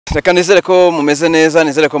Reka nizere ko mumeze neza,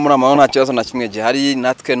 nizere ko muri amahoro nta kibazo na kimwe gihari.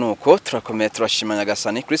 Natwe nuko turakomeye turashimanya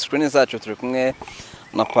gasani. Kuri screen zacu turi kumwe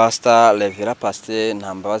na Pastor Revera Pastor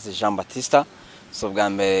Ntambabazi Jean Baptiste. So bwa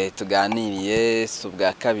mbere tuganiriye, so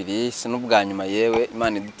bwa kabiri, si n'ubwa nyuma yewe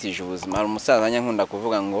Imana idutije ubuzima. Hari umusaza nyankunda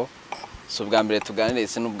kuvuga ngo so bwa mbere tuganiriye,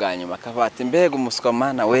 si n'ubwa nyuma. Akavati mbega umuswa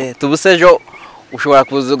mana we, tubusejo ushobora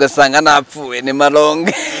kuza ugasanga napfuye ni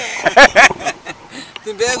malonge.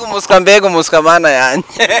 Mbega umuswa mana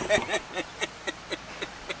yanjye.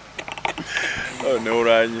 Ne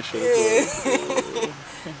uranyishe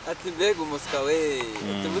ati mbega umuswa we,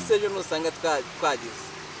 tubusejo nusanga twagize.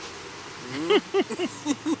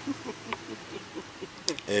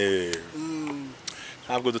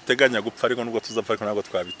 Ntabwo duteganya gupfa ariko nubwo tuzapfa ariko ntabwo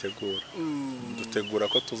twabitegura. Dutegura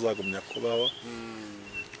ko tuzagumya kubaho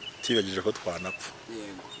tibagije ko twanapfa.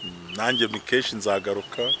 Nanjye ni kenshi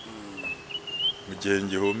nzagaruka mu gihe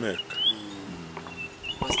ngihumeka.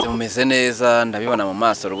 Bose mumeze neza, ndabibona mu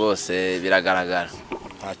maso rwose biragaragara.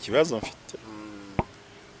 Nta kibazo mfite.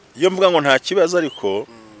 Iyo mvuga ngo nta kibazo ariko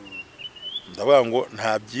ndavuga ngo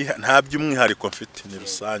nta by'umwihariko mfite, ni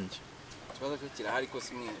rusange. Ikibazo cyo kirahari ko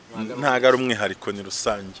simwe. Ntago ari umwihariko, ni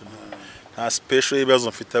rusange. Nta special ibibazo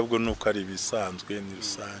mfite ahubwo nuko ari bisanzwe, ni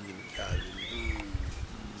rusange byari.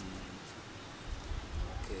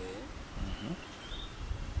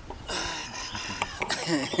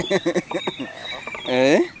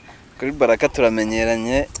 Kuri Baraka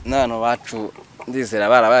turamenyeranye n'abantu bacu, ndizera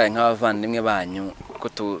barabaye nk'abavandimwe banyu ko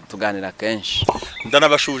tuganira kenshi.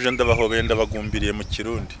 Ndanabashuje ndabahobeye ndabagumbiriye mu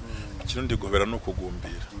Kirundi. Mu Kirundi gobera no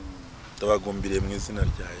kugumbira. Ndabagumbiriye mu izina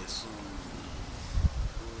rya Yesu.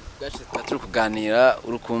 Gace turi kuganira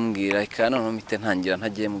urukumbwira kandi none mpite ntangira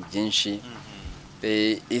ntagiye mu byinshi.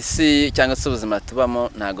 Isi cyangwa se ubuzima tubamo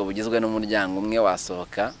ntago bugizwe n'umuryango umwe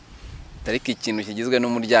wasohoka. Tariki ikintu kigizwe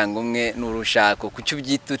n'umuryango umwe n'urushako, kucyo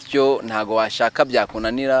byita utyo ntago washaka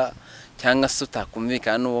byakunanira cyangwa se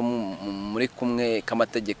utakumvikana n'uwo muri kumwe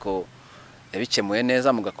k'amategeko yabikemuye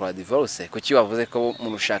neza mugakora divorce. Kuki wavuze ko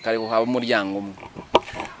mu rushaka ari haba umuryango umwe?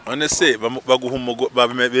 None se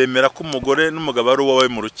bemera ko umugore n'umugabo ari uwawe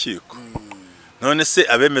mu rukiko. None se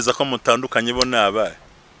abemeza ko mutandukanye bo nabaye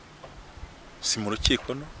si mu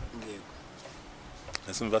rukiko no? Yego.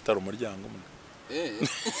 Nase mvatara umuryango umwe.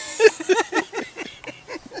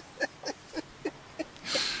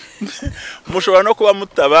 Mushobora no kuba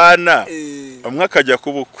mutabana umwe akajya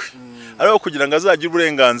kubukwe ariko kugira ngo azagire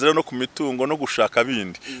uburenganzira no ku mitungo no gushaka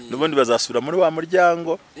bindi n'ubundi bazasubira muri wa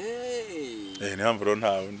muryango. Ni mpamvu rero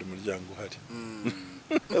nta wundi muryango uhari.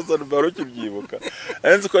 Azana baro kibyibuka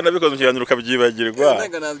arenze ko nabikoze mu kiganiro ukabyibagirwa.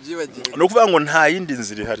 No kuvuga ngo nta yindi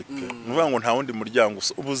nzira ihari pe, no kuvuga ngo nta wundi muryango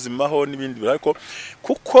ubuzima ho n'ibindi ariko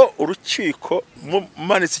kuko urukiko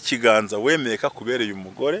manitse ikiganza wemeye ka kubereye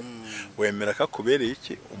umugore, wemera ka kubereye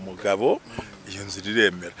iki umugabo, iyo nzira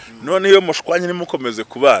iremera. None iyo mushwanye nimukomeze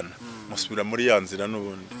kubana musubira muri ya nzira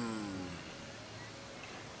n'ubundi.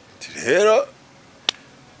 Rero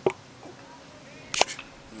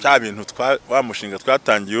cya bintu wa mushinga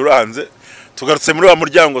twatangiye uranze tugarutse muri wa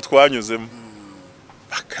muryango twanyuzemo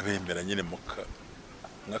bakabemera nyine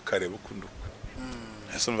mwakareba ukunduka.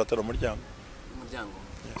 Ese mvatara umuryango.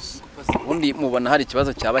 Ubundi mubona hari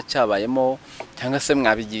ikibazo cyaba cyabayemo cyangwa se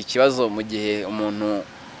mwabigira ikibazo mu gihe umuntu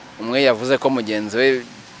umwe yavuze ko mugenzi we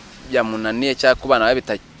yamunaniye cyangwa kubana we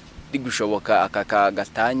bitari gushoboka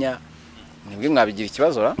akagatanya, mwebwe mwabigira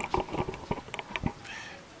ikibazo ra?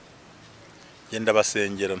 Yenda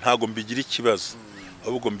basengera ntago mbigira ikibazo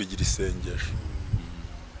ahubwo mbigira isengesho.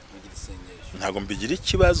 Ntago mbigira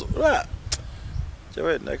ikibazo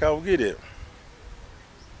cyawe nakabwire.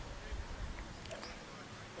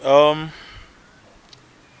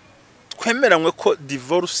 Twemeranywe ko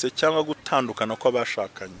divorce cyangwa gutandukana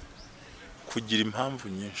kw'abashakanye kugira impamvu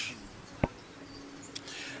nyinshi,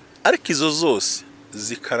 ariko izo zose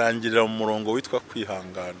zikarangirira mu murongo witwa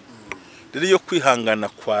kwihangana. Rero iyo kwihangana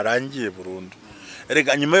kwarangiye burundu,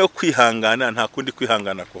 erega nyuma yo kwihangana nta kundi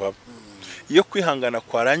kwihangana kuhaba. Iyo kwihangana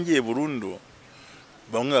kwarangiye burundu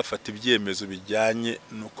bamwe bafata ibyemezo bijyanye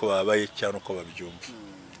nuko babaye cyangwa uko babyumva,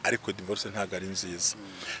 ariko divorce ntago ari nziza.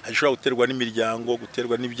 Hashobora guterwa n'imiryango,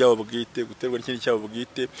 guterwa n'ibyabo bwite, guterwa n'ikindi cyabo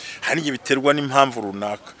bwite, hari n'igihe biterwa n'impamvu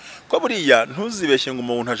runaka. Ko buriya ntuzibeshye ngo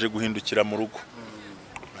umuntu aje guhindukira mu rugo.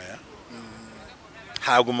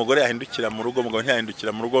 Ntabwo umugore yahindukira mu rugo, umugabo ntiyahindukira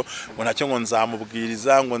mu rugo ngo ntacyo ngo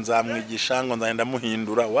nzamubwiriza ngo nzamwigisha ngo nzagenda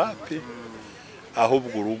muhindura wapi.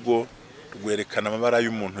 Ahubwo urugo rwerekana amabara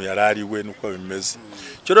y'umuntu yarari we nuko bimeze.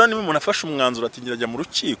 Cyo rero niba umuntu afashe umwanzuro ati ngira ajya mu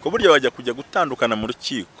rukiko, burya bajya kujya gutandukana mu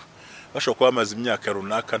rukiko bashobora kuba bamaze imyaka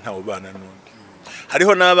runaka ntawe ubana n'undi.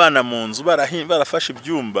 hariho n'abana mu nzu barafashe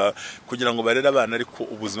ibyumba kugira ngo barere abana ariko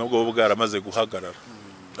ubuzima bwabo bwaramaze guhagarara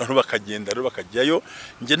rero bakagenda rero bakajyayo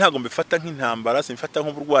nge ntago mbifata nk'intambara simfata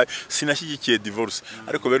nk'uburwayi sinashyigikiye divorce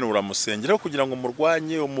ariko bene uramusengera kugira ngo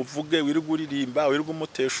murwanye umuvuge wirirwa uririmba wirirwa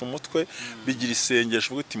umutesha umutwe bigira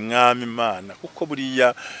isengesho uti mwami Imana kuko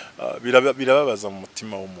buriya birababaza mu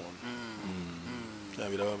mutima w'umuntu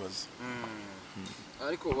birababaza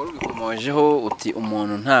ariko wari ubikomojeho uti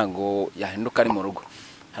umuntu ntago yahinduka ari mu rugo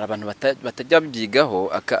hari abantu batajya babyigaho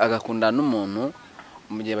agakundana n'umuntu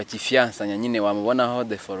mu gihe bakifiyansanya nyine wamubonaho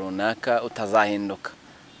defo runaka utazahinduka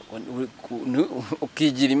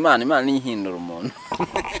ukigira Imana nihindura umuntu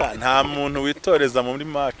nta muntu witoreza muri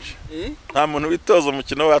match nta muntu witoza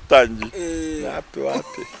umukino watangiye wapi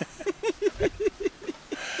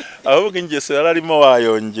ahubwo ingeso yararimo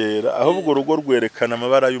wayongera ahubwo urugo rwerekana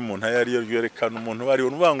amabara y'umuntu ayari yo rwerekana umuntu bari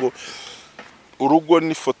uvuga ngo urugo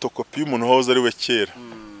ni fotokopi y'umuntu hoze ari we kera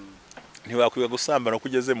ntibakwiga gusambana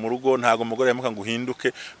kugeze mu rugo ntago umugore yamuka ngo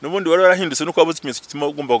uhinduke nubundi wari warahindutse nuko wabuze ikimenyetso kituma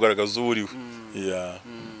ugomba kugaragaza uriwe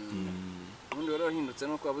ubundi wari warahindutse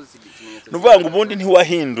nuko wabuze ikimenyetso nuvuga ngo ubundi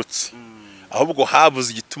ntiwahindutse ahubwo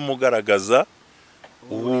habuze igituma ugaragaza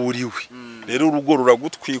uriwe rero urugo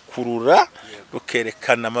ruragutwikurura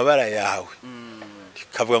rukerekana amabara yawe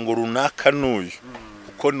kavuga ngo runaka nuyu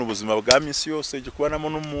kuko n'ubuzima bwa minsi yose ugiye kubanamo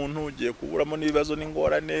n'umuntu ugiye kuburamo n'ibibazo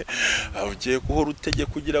n'ingorane ugiye kuhora utege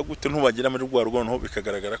kugira gute ntubagira muri rwa rugo no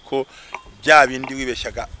bikagaragara ko bya bindi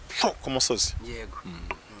wibeshyaga ku musozi yego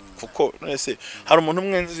kuko nese hari umuntu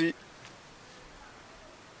umwe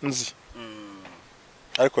nzi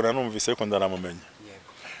ariko nanumvise ko ndaramumenya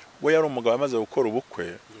we yari umugabo amaze gukora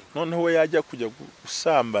ubukwe noneho we yajya kujya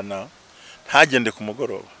gusambana ntagende ku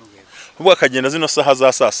mugoroba ubwo akagenda zino saha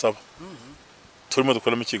za saa saba turimo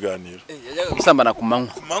dukoramo ikiganiro yajyaga gusambana ku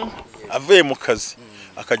manywa avuye mu kazi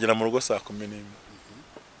akagera mu rugo saa 11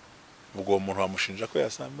 ubwo umuntu wamushinja ko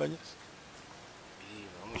yasambanye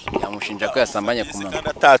yamushinja ko yasambanye ku manywa kandi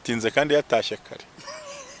atatinze kandi yatashye kare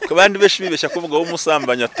abandi benshi bibeshya kuvuga wo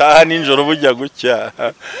musambanya ataha ninjoro bujya gucya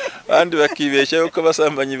abandi bakibeshya yuko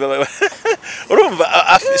basambanye urumva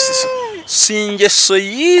singeso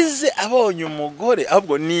yize abonye umugore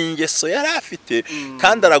ahubwo ningeso yari afite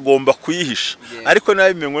kandi aragomba kuyihisha ariko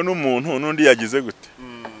nabimenywe n'umuntu nundi yagize gute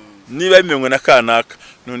niba bimenywe na kanaka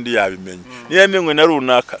nundi yabimenye niba bimenywe na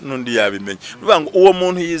runaka nundi yabimenye uvuga ngo uwo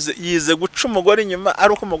muntu yize guca umugore inyuma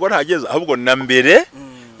ari uko umugore hageze ahubwo na mbere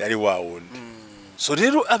yari wawundi so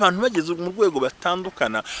rero abantu bageze mu rwego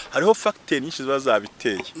batandukana hariho facteur nyinshi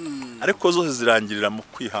zabiteye ariko zose zirangirira mu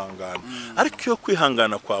kwihangana ariko iyo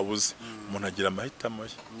kwihangana kwabuze umuntu agira amahitamo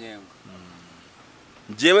ye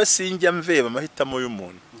njyewe sinjya mveba amahitamo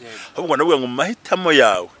y'umuntu ahubwo navuga ngo mu mahitamo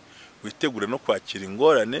yawe witegure no kwakira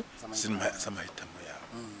ingorane z'amahitamo yawe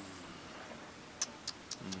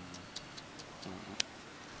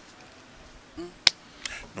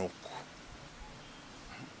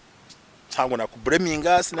cyangwa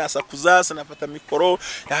nakubureminga sinasakuza sinafata mikoro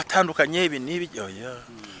yatandukanye ibi nibi oya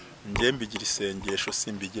nje mbigira isengesho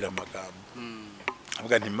simbigira amagambo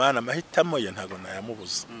avuga nti Imana amahitamo ye ntago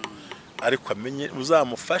nayamubuza ariko amenye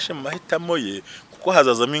uzamufashe mu mahitamo ye kuko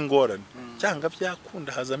hazazamo ingorane cyangwa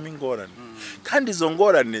byakunda hazamo ingorane kandi izo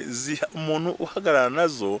ngorane umuntu uhagarara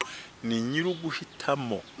nazo ni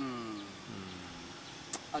nyiruguhitamo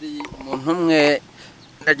ari umuntu umwe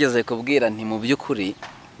nageze kubwira nti mu by'ukuri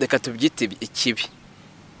reka tubyite ikibi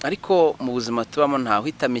ariko mu buzima tubamo nta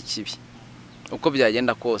hitamo ikibi uko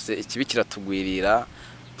byagenda kose ikibi kiratugwirira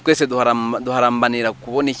twese duharambanira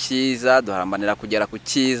kubona icyiza duharambanira kugera ku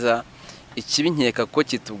cyiza ikibi nkeka ko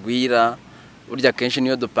kitugwira burya kenshi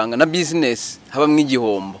niyo dupanga na business habamwe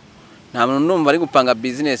igihombo nta muntu numva ari gupanga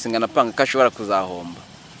business ngana panga ko ashobora kuzahomba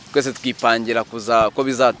twese twipangira ko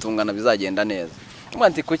bizatungana bizagenda neza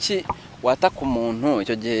mwanti kuki wataka umuntu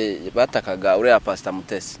icyo gihe batakaga uriya Pastor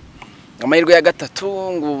Mutesi amahirwe ya gatatu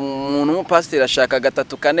ngo umuntu w'umupasiteri ashaka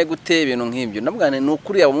gatatu kane gute ibintu nk'ibyo nabwane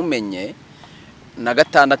n'ukuri yamumenye na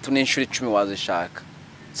gatandatu n'inshuro 10 wazishaka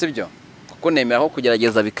sibyo kuko nemera ko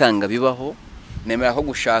kugerageza bikanga bibaho nemera ko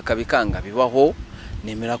gushaka bikanga bibaho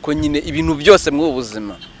nemera ko nyine ibintu byose mu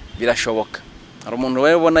buzima birashoboka hari umuntu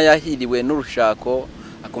we ubona yahiriwe n'urushako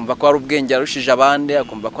akumva ko ari ubwenge arushije abandi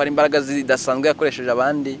akumva ko ari imbaraga zidasanzwe yakoresheje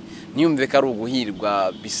abandi niyumve ko ari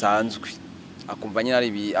uguhirwa bisanzwe akumva nyine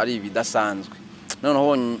ari ibidasanzwe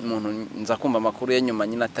noneho umuntu nza kumva amakuru ye nyuma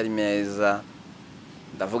nyine atari meza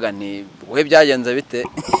ndavuga nti wowe byagenze bite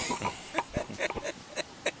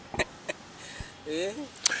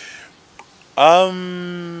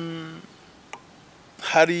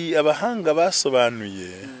hari abahanga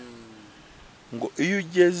basobanuye ngo iyo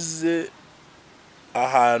ugeze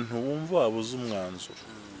ahantu wumva wabuze umwanzuro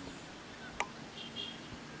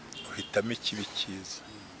uhitamo ikibi cyiza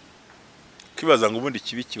kibaza ngo ubundi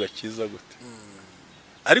kibi kiba cyiza gute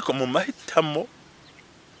ariko mu mahitamo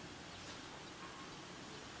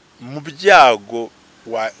mu byago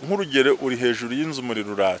nk'urugero uri hejuru y'inzu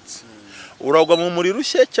umuriro uratse uragwa mu muriro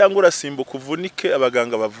ushye cyangwa urasimbuka uvunike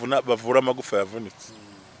abaganga bavura amagufa yavunitse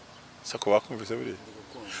sako bakumvise buriya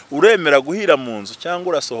uremera guhira mu nzu cyangwa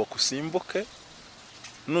urasohoka usimbuke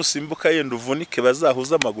nusimbuka yenda uvunike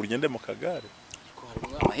bazahuza amaguru ugende mu kagare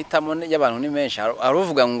amahitamo y'abantu ni menshi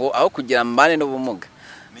aruvuga ngo aho kugira mbane n'ubumuga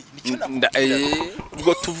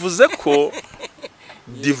ubwo tuvuze ko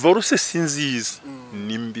divorce si nziza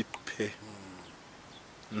ni mbi pe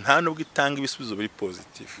nta nubwo itanga ibisubizo biri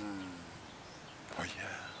positive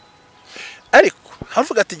ariko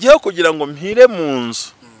havuga ati gihe kugira ngo mpire mu nzu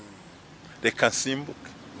reka nsimbuke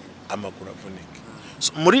amaguru avunike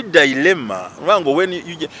muri dilemma ngo we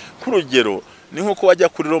kurugero ni nkuko wajya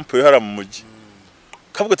kuri rompe hara mu mujyi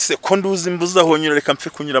kavuga ati se ko nduzi imbuza honyine reka mpfe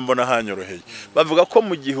kunyura mbona hanyoroheye bavuga ko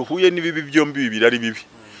mu gihe uhuye n'ibibi byombi bibiri ari bibi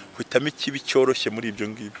uhitamo ikibi cyoroshye muri ibyo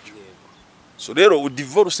ngibyo so rero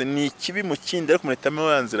divorce ni ikibi mu kindi ariko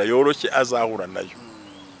muhitamo yanzira yoroshye azahura nayo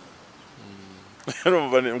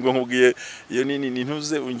ngo nkubwiye iyo ni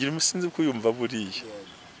ntuze ungira umusinzi kuyumva buriya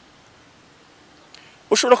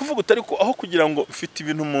ushobora kuvuga utari ko aho kugira ngo mfite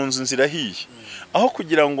ibintu mu nzu nzira hiye aho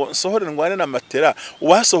kugira ngo nsohore ndwane na matera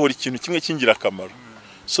wasohora ikintu kimwe kingira akamaro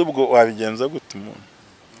so ubwo wabigenza gute umuntu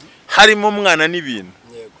harimo umwana n'ibintu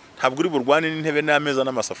ntabwo uri burwane n'intebe n'ameza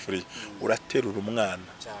n'amasafuriya uraterura umwana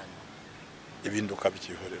ibindi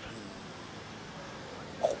ukabyihorera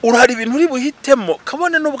urahari ibintu uri buhitemo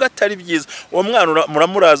kabone nubwo atari byiza uwo mwana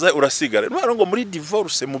muramuraza urasigara nubwo ngo muri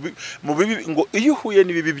divorce mu bibi ngo iyo uhuye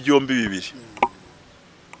n'ibibi byombi bibiri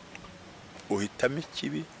uhitamo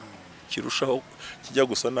ikibi kirushaho kijya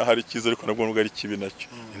gusa naho ari cyiza ariko nabwo nubwo ari kibi nacyo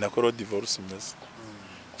ni nako divorce imeze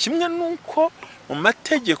kimwe nuko mu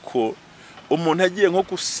mategeko umuntu agiye nko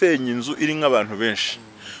gusenya inzu iri nk'abantu benshi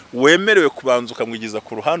wemerewe kubanza ukamwigiza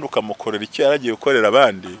ku ruhande ukamukorera icyo yaragiye gukorera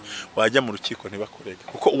abandi wajya mu rukiko ntibakorege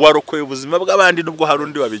kuko warokoye ubuzima bw'abandi nubwo hari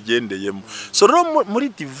undi wabigendeyemo so rero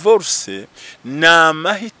muri divorce ni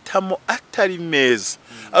amahitamo atari meza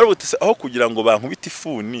aho kugira ngo bankubite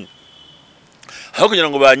ifuni aho kugira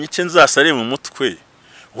ngo banyice nzasare mu mutwe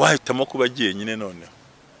wahitamo kuba agiye nyine noneho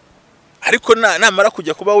ariko namara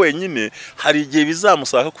kujya kuba wenyine hari igihe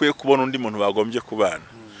bizamusaka kuye kubona undi muntu bagombye kubana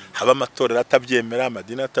haba amatorero atabyemera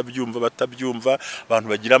amadini atabyumva batabyumva abantu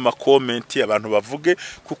bagira amakomenti abantu bavuge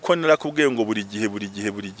kuko narakubwiye ngo buri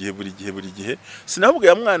gihe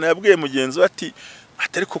sinabwiye mwana yabwiye mugenzi we ati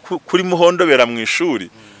ariko kuri muhondobera mu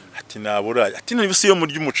ishuri ati naburaye ati nibise yo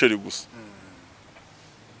murya umuceri gusa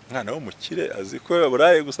mwana wo mukire azi ko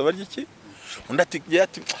yaburaye gusa barya iki undi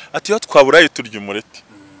ati yo twaburaye turya umureti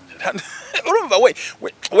urumva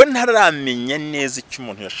we ntaramenya neza icyo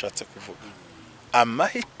umuntu yashatse kuvuga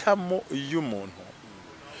amahitamo y'umuntu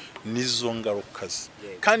nizo ngaruka ze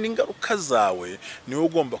kandi ingaruka zawe niwe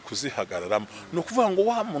ugomba kuzihagararamo ni ukuvuga ngo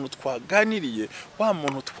wa muntu twaganiriye wa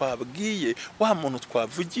muntu twabwiye wa muntu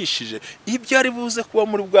twavugishije ibyo ari buze kuba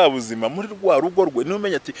muri bwa buzima muri rwa rugo rwe niwe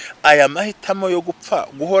umenya ati aya mahitamo yo gupfa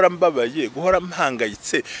guhora mbabaye guhora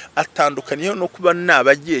mpangayitse atandukaniye no kuba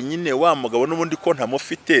nabagiye nyine wa mugabo n'ubundi ko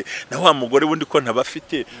ntamufite na wa mugore wundi ko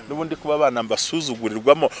ntabafite n'ubundi kuba abana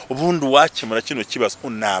mbasuzugurirwamo ubundi wakemura kino kibazo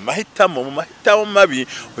una mahitamo mu mahitamo mabi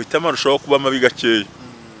uhitamo arushaho kuba mabi gakeya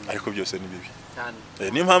ariko byose ni bibi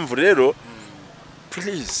niyo mpamvu rero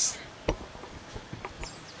please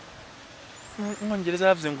umwongereza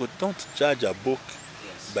yavuze ngo don't judge a book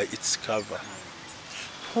by its cover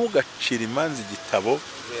ntugacire imanza igitabo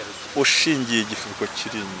ushingiye igifuniko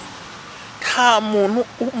kirimo nta muntu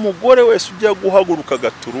umugore wese ujya guhaguruka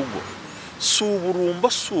gaturugo si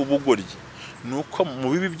uburumba si ubugoryi nuko mu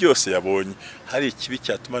bibi byose yabonye hari ikibi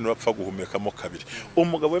cyatuma nibapfa guhumekamo kabiri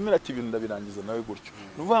umugabo wemera ati ibintu ndabirangiza nawe gutyo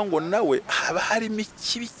nuvuga ngo nawe haba harimo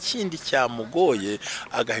ikibi kindi cyamugoye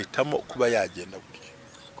agahitamo kuba yagenda gutyo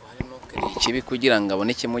ikibi kugira ngo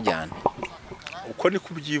abone kimujyana uko ni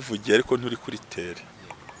kubyivugira ariko nturi kuri tere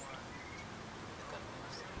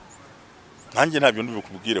nanjye ntabyo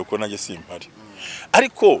ndibukubwire uko nanjye simpari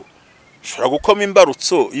ariko ushobora gukoma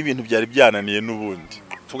imbarutso y'ibintu byari byananiye n'ubundi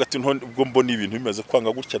tuvuga ati ubwo mbona ibintu bimaze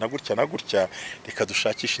kwanga gutya na gutya na gutya reka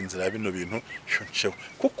dushakisha inzira ya bino bintu shonceho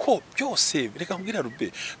kuko byose reka mbwira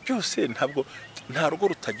rube byose ntabwo nta rugo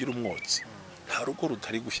rutagira umwotsi nta rugo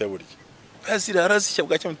rutari gushya burya bazira arazishya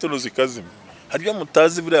bwacyo mutono zikazima hari ibyo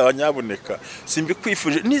mutazi buriya abanyaboneka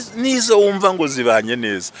simbikwifuje nizo wumva ngo zibanye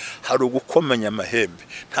neza hari ugukomanya amahembe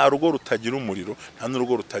nta rugo rutagira umuriro nta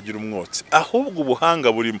n'urugo rutagira umwotsi ahubwo ubuhanga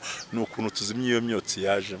burimo ni ukuntu tuzimya iyo myotsi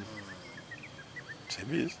yajemo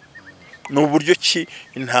ni uburyo ki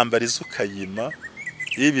intambara iza ukayima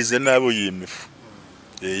ibize nabo yimifu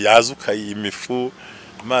yaza ukayima ifu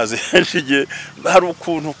amazi yanshigiye hari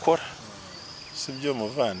ukuntu ukora sibyo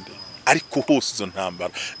muvande ariko hose izo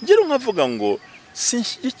ntambara ngero nkavuga ngo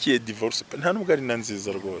sinshyigikiye divorce nta nubwo ari na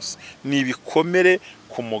nziza rwose ni ibikomere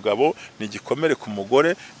ku mugabo ni igikomere ku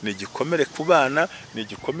mugore ni igikomere ku bana ni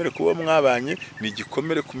igikomere ku bo mwabanye ni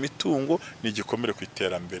igikomere ku mitungo ni igikomere ku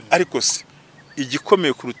iterambere ariko si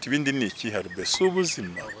igikomeye kuruta ibindi ni ikiharube si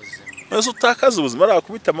ubuzima Nose utakaza ubuzima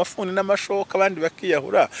arakubita amafuni n'amashoka abandi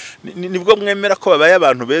bakiyahura nibwo mwemera ko babaye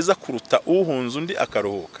abantu beza kuruta uhunze undi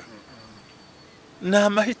akaruhuka na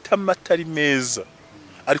mahitamo atari meza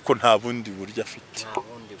ariko nta bundi buryo afite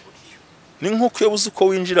ni nkuko iyo uzi uko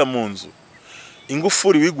winjira mu nzu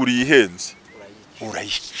ingufuri wiguriye ihenze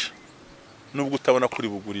urayica nubwo utabona kuri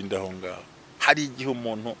bugurinda aho ngaho hari igihe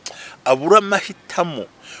umuntu abura amahitamo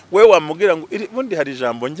we wamubwira ngo ubundi hari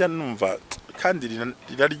ijambo njya numva kandi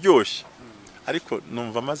riraryoshye ariko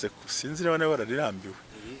numva maze kusinzira bane bararirambiwe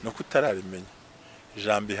no kutararimenya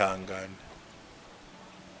ijambo ihangane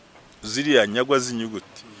ziriya nyagwa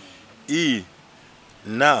z'inyuguti i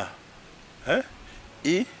na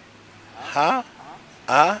i ha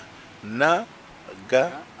a na ga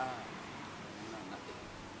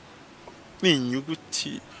ni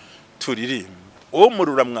inyuguti turirimba uwo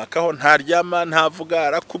murura mwakaho ntaryama ntavuga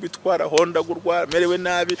arakubitwara hondagurwa merewe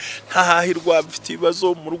nabi ntahahirwa afite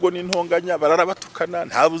ibibazo mu rugo n'intonganya bararabatukana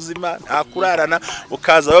nta buzima nta kurarana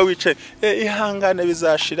ukaza wicaye ihangane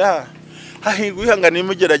bizashira hahirwa ihangane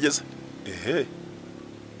imugerageza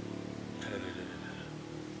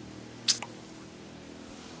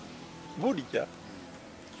burya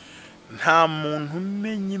nta muntu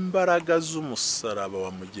umenya imbaraga z'umusaraba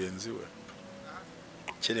wa mugenzi we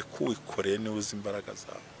kereka uwikoreye niwe uzi imbaraga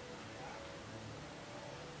zawe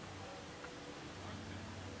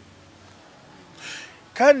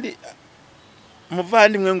kandi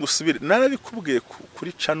muvandimwe ngo usubire narabikubwiye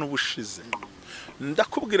kuri cana ubushize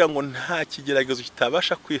ndakubwira ngo nta kigeragezo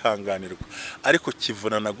kitabasha kwihanganirwa ariko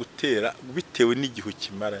kivunana gutera bitewe n'igihu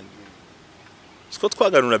kimaranye siko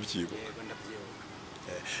twaganura byibuka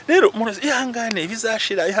rero murazi ihangane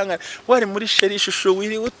bizashira ihangane wari muri sheri ishusho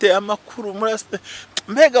wiri ute amakuru murase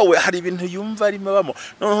mbega we hari ibintu yumva arimo bamo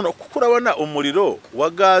none kuko urabona umuriro wa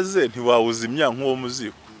gaze ntiwawuzimya nk'uwo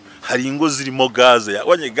muziko hari ingo zirimo gaze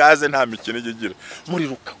wanye gaze nta mikino igira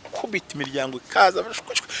umuriro ukubita imiryango ikaza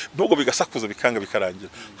nubwo bigasakuza bikanga bikarangira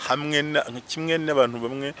hamwe kimwe n'abantu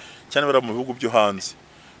bamwe cyane bara mu bihugu byo hanze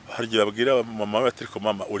harya babwira mama bateriko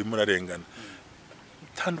mama uri murarengana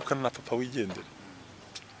tandukana na papa wigendera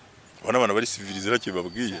wana bana bari civilize rake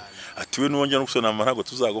babwiye ati we nuwongera no gusona ntago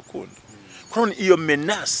tuzagukunda kone iyo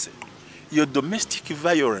menace iyo domestic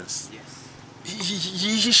violence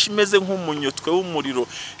yishimeze nk'umunyotwe w'umuriro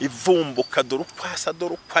ivumbuka dore kwasa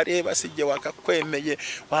dore kwareba sije wakakwemeye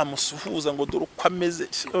wamusuhuza ngo dore kwameze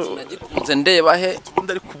nagikunze ndeba he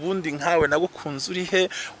tubundi ari kubundi nkawe nagukunze uri he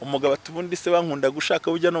umugabo tubundi se bankunda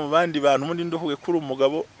gushaka ujya no mu bandi bantu mundi ndohuye kuri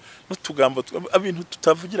umugabo n'utugambo abintu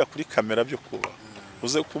tutavugira kuri kamera byo kuba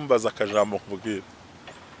uze kumbaza akajambo kubwira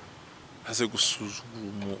aze gusuzugura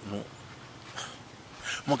umuntu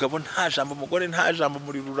mugabo nta jambo mugore nta jambo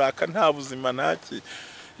muri ruraka nta buzima ntaki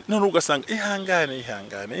none ugasanga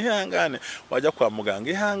ihangane wajya kwa muganga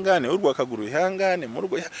ihangane urwa kaguru ihangane mu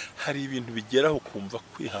rugo hari ibintu bigeraho kumva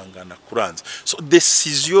kwihangana kuranze so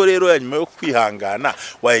decision rero ya nyuma yo kwihangana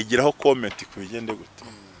wayigiraho comment kubigende gute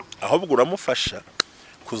ahubwo uramufasha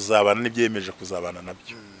kuzabana n'ibyemeje kuzabana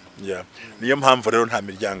nabyo niyo mpamvu rero nta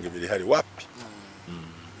miryango ibiri hari wapi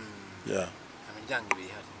imiryango ibiri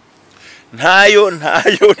hari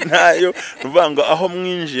ntayo rubanga aho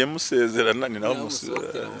mwinjiye musezerana ni naho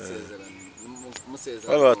musezerana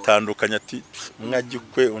batandukanya ati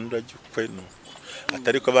mwagikwe undi agikwe no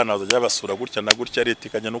atariko abana bazajya basura gutya na gutya leta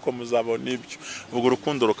ikanya nuko muzabona ibyo ubwo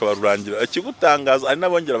urukundo rukabarurangira ikigutangaza ari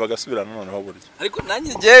nabongera bagasubirana noneho burya ariko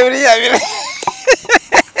nanjye giye uriya bire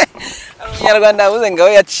Umunyarwanda avuze ngo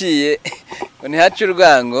yaciye ni hacu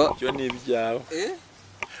urwango cyo ni ibyawe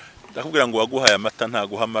ndakubwira ngo waguhaye amata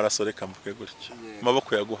ntaguha amaraso reka mvuge gutya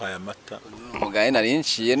amaboko yaguhaye amata umugani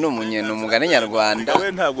narinciye n'umugani nyarwanda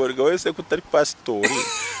we ntabwo wese kutari pasitori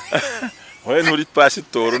we nturi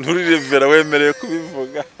pasitori nturi revera wemereye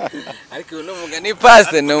kubivuga ariko uno mugani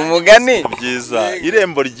passe ni umugani byiza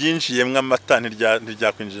irembo ryinjiyemwe amata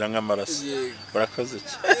ntiryakwinjira nk'amaraso barakoze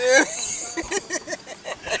cyane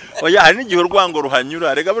oya hari n'igihe urwango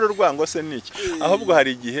ruhanyura rega buri urwango se niki ahubwo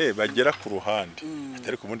hari igihe bagera ku ruhande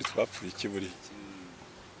atari ku bundi twapfuye iki buri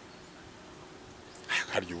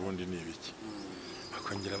akarya ubundi ni ibiki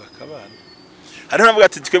bakongera bakabana hari navuga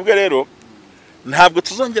ati twebwe rero ntabwo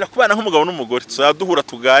tuzongera kubana nk'umugabo n'umugore tuzaduhura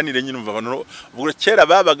tuganire nyine umva abantu ubwo kera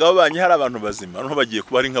babagaho banye hari abantu bazima no bagiye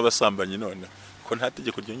kuba ari nk'abasambanyi none ko nta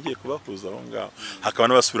tegeko ryongeye kubahuza aho ngaho hakaba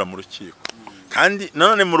n'abasubira mu rukiko kandi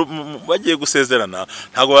none bagiye gusezerana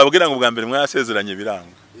ntabwo babwira ngo bwa mbere mwasezeranye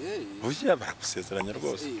biranga burya baragusezeranya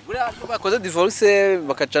rwose buriya bakoze divorce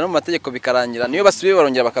bakaca no mu mategeko bikarangira niyo basubiye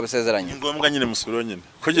barongera bakabisezeranya ngombwa nyine musubiro nyine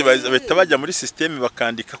ko bahita bajya muri system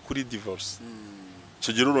bakandika kuri divorce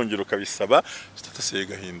tugira urongero kabisaba status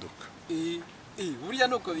igahinduka burya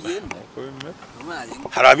nuko bigenda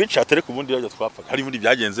hari abica atari ku bundi yajya twapfa hari muri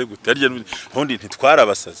byagenze gute harya ubundi ntitwara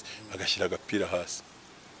abasazi bagashyira agapira hasi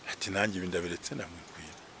ati nanjye ibindabiretse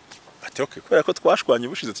namwikwira ati okay kubera ko twashwanye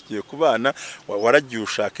bushize tugiye kubana waragiye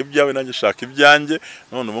ushaka ibyawe nanjye shaka ibyanjye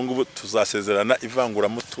none ubu ngubu tuzasezerana ivangura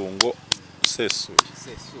mutungo usesuye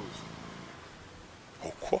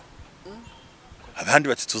uko abandi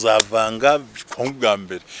bati tuzavanga bwa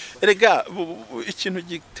mbere erega ikintu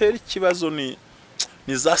gitera ikibazo ni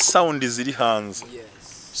za sound ziri hanze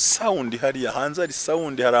sound hari hanze ari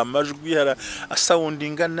sound hari amajwi hari sound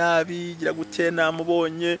inganabi gira gute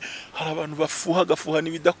namubonye hari abantu gafuha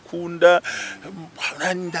nibidakunda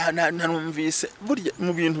nanumvise burya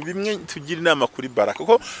mu bintu bimwe tugira inama kuri baraka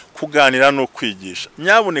ko kuganira no kwigisha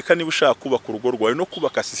nyaboneka niba ushaka kubaka urugo rwawe no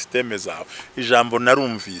kubaka systeme zawe ijambo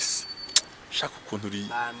narumvise shaka ukuntu uri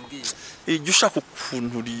ushaka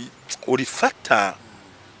ukuntu urifata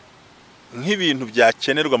nk'ibintu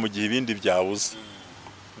byakenerwa mu gihe ibindi byabuze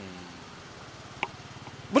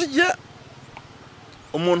burya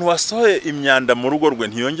umuntu wasohoye imyanda mu rugo rwe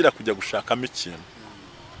ntiyongera kujya gushakamo ikintu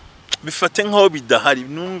bifate nk'aho bidahari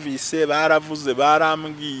numvise baravuze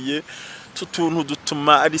barambwiye tutuntu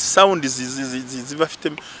dutuma ari sound ziba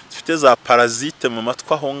zifite za parasite mu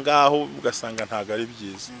matwi aho ngaho ugasanga ntago ari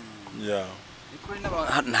byiza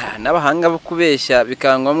n'abahanga bo kubeshya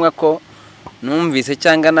bikaba ngombwa ko numvise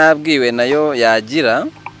cyangwa nabwiwe nayo yagira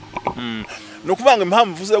ni ukuvuga ngo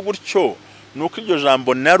impamvu uvuze gutyo nuko iryo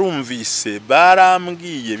jambo narumvise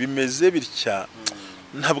barambwiye bimeze bitya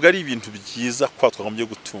ntabwo ari ibintu byiza kwa twagombye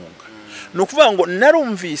gutunga ni ukuvuga ngo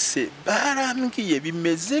narumvise barambwiye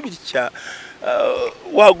bimeze bitya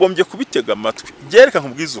wagombye kubitega amatwi byereka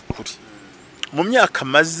nkubwiza ukuri mu myaka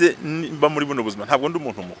maze mba muri buno buzima ntabwo ndi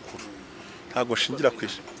umuntu mukuru ntabwo shingira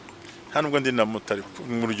kwisha nta nubwo ndi na mutari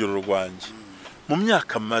mu rugero rwanjye mu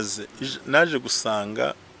myaka maze naje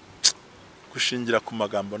gusanga gushingira ku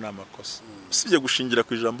magambo n'amakosa usibye gushingira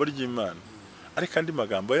ku ijambo ry'Imana ariko andi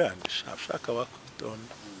magambo yandi shaka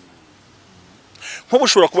wakwitonda nko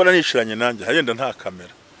ushobora kubona nicaranye nanjye hayenda nta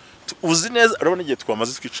kamera uzi neza urabona igihe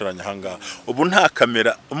twamaze twicaranye ahangaha ubu nta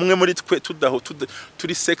kamera umwe muri twe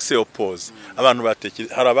turi sex oppose abantu batekere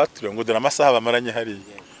hari abaturiye ngo dore amasaha bamaranye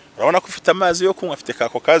hariya urabona ko ufite amazi yo kunywa afite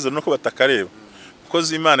kako kaze no ko batakareba kuko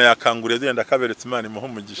z'Imana yakanguriye denda kaberetse Imana imuha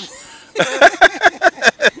umugisha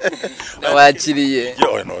wakiriye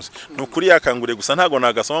nukuri yakanguriye gusa ntago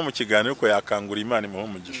nagasoma mu kiganiro ko yakanguriye Imana imuha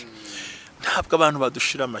umugisha ntabwo abantu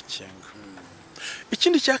badushira amakenga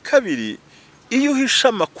ikindi cya kabiri iyo uhisha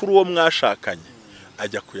amakuru wo mwashakanye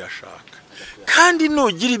ajya kuyashaka kandi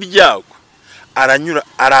nugira ibyago aranyura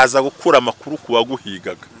araza gukura amakuru ku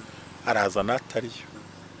waguhigaga araza natariyo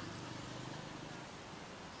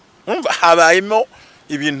umva habayemo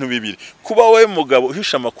ibintu bibiri kuba wowe mugabo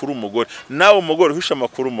uhisha amakuru umugore nawe umugore uhisha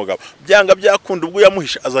amakuru umugabo byanga byakunda ubwo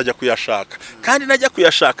yamuhisha azajya kuyashaka kandi najya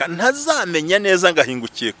kuyashaka ntazamenya neza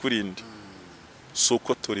ngahingukiye kurindi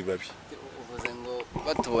suko turi babi uvuze ngo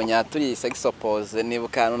batubonye turi sex oppose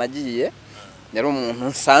nibukano nagiye yari umuntu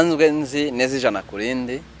nsanzwe nzi neza ijana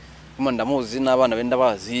kurindi kuma ndamuzi n'abana benda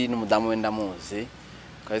bazi n'umudamu wenda muzi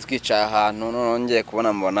kandi twicaye ahantu nongeye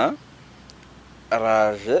kubona mbona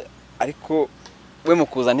araje ariko we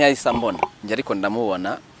mukuza ntiyahise mbona njye ariko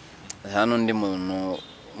ndamubona hano undi muntu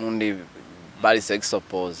mundi bari sex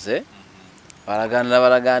oppose baraganira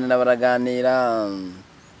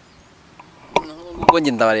ubwo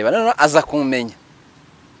njye ndabareba none aza kumenya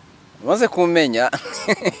maze kumenya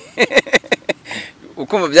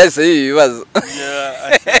ukumva byahise ibibazo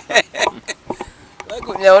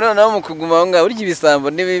bagumya none mu kuguma aho ngaho urya ibisambo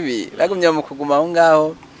ni bibi bagumya mu kuguma aho ngaho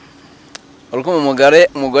uruko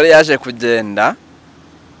umugore yaje kugenda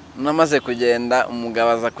namaze kugenda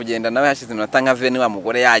umugabo aza kugenda nawe yashize iminota nka veni wa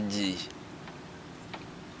mugore yagiye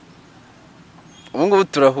ubu ngubu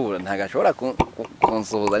turahura ntago ashobora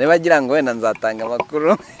kunsuhuza niba agira ngo wenda nzatanga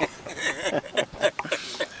amakuru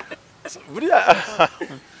buriya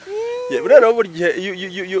rero burya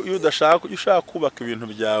iyo ushaka kubaka ibintu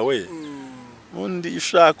byawe undi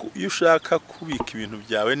iyo ushaka kubika ibintu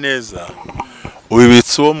byawe neza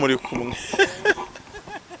ubibitse uwo muri kumwe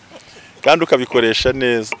kandi ukabikoresha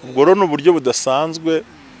neza. Ubwo rero ni uburyo budasanzwe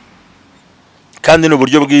kandi ni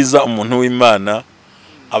uburyo bwiza umuntu w'Imana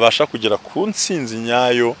abasha kugera ku ntsinzi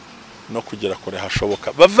nyayo no kugera kure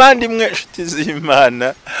hashoboka. Bavandimwe inshuti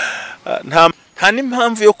z'Imana, nta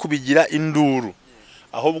n'impamvu yo kubigira induru,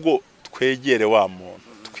 ahubwo twegere wa muntu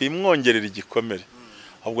twimwongerera igikomere,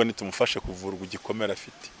 ahubwo nitumufashe kuvurwa igikomere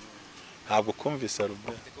afite. Ntabwo kumvise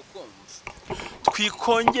Albert,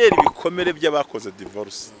 twikongera ibikomere by'abakoze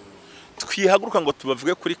divorce, twihaguruka ngo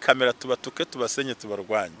tubavuge kuri kamera, tubatuke, tubasenye,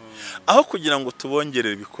 tubarwanye, aho kugira ngo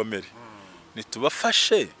tubongerere ibikomere,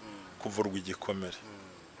 nitubafashe kuvurwa igikomere,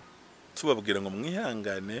 tubabwira ngo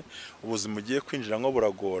mwihangane, ubuzima ugiye kwinjira ngo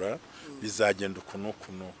buragora, bizagenda uku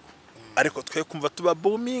n'uku n'uku, ariko twe kumva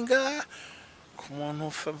tubabuminga ku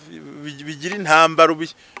muntu bigira intambara,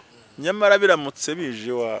 nyamara biramutse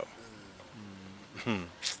bije wawe.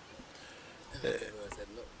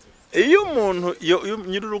 Iyo umuntu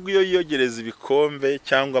nyir'urugo iyo yiyogereza ibikombe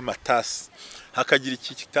cyangwa amatasi hakagira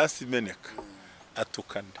iki kitasi imeneka,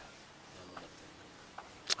 atukana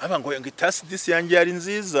ngo itasi disi yanjye yari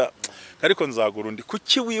nziza ariko nzagura undi.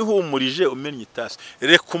 Kuki wihumurije umennye itasi?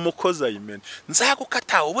 Reka umukozi ayimene,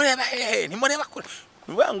 nzagukata ubureba hehe ntimureba kure.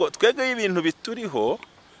 Ngo twege ibintu bituriho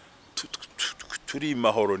turi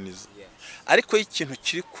mahoroniza, ariko ikintu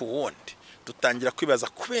kiri ku wundi dutangira kwibaza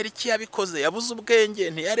kubera iki yabikoze, yabuze ubwenge,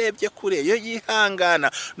 ntiyarebye kure, yo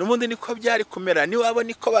yihangana n'ubundi niko byari kumera, ni wabo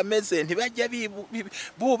niko bameze, ntibajya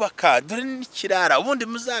bubaka, dore n'ikirara, ubundi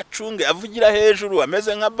muzacunge, avugira hejuru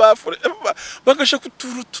ameze nka bafure, bagasha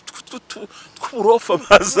kuturu tw'uburofa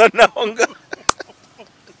bazanaho nga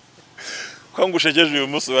ko ngushegeje uyu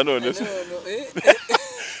munsi wa none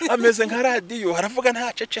ameze nka radiyo, haravuga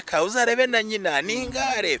ntaceceka, uzarebe na nyina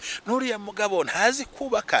n'ingare, n'uriya mugabo ntazi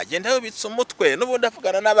kubaka, genda yubitse umutwe, n'ubundi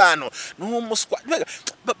avugana n'abantu n'umuswa,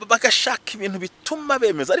 bagashaka ibintu bituma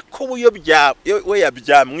bemeza, ariko we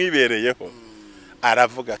yabyamwibereyeho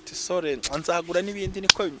aravuga ati sore nzagura n'ibindi.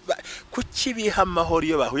 Niko kuki biha amahoro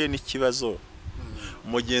iyo bahuye n'ikibazo,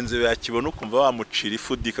 umugenzi we yakibona ukumva wamucira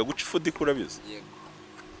ifudika. Guca ifudika urabizi?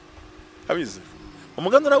 Abizi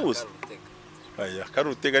umuganda urabuze? Aya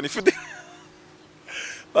karutega nifudika.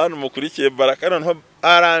 Bana mukurikiye Baraka noneho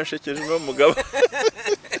aranshekeje no mugabo.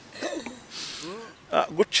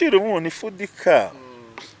 Gucira umuntu ifudika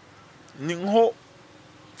ni nko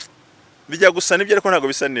bijya gusa nibyo, ariko ntago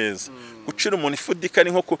bisa neza. Gucira umuntu ifudika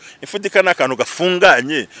ni nko ifudika nakantu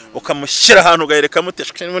gafunganye ukamushyira ahantu gahereka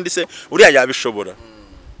muteshwe n'undi se uriya yabishobora.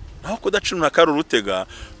 Naho kudacira umuntu akari urutega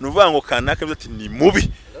nuvuga ngo kanaka ati ni mubi,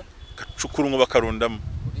 gacukura ngo bakarundamo.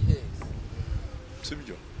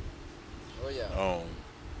 Sibyo?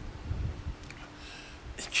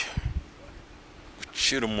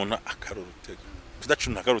 Gucira umuntu akarurutega,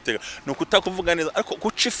 kudacuna akarurutega ni ukutakuvuga neza, ariko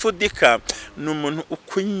guca ifudika ni umuntu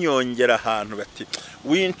ukunyongera ahantu bati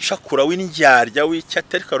wincakura, windyarya,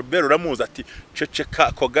 wicyata, ariko Albert uramuzi ati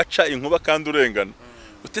ceceka ko gaca inkuba kandi urengana.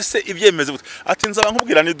 Utese ibyemeze ati nzaba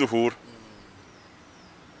nkubwira niduhura,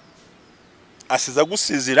 asiza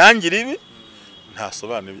gusiza irangira ibi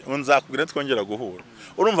ntasobanura, nzakubwira twongera guhura.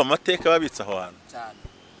 Urumva amateka babitse aho hantu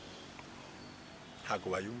ntago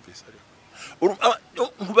bayumvise, ariko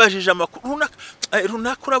nkubajije amakuru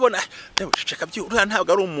runaka urabona ceceka by'uriya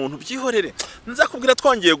ntabwo ari umuntu, byihorere, nzakubwira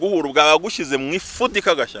twongeye guhura. Ubwaba gushyize mu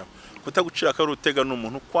ifudika gashyamba. Kutagucira akarutega ni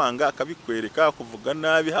umuntu kwanga akabikwereka, kuvuga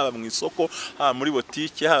nabi, haba mu isoko, haba muri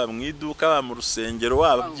botike, haba mu iduka, haba mu rusengero,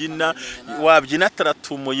 wabyina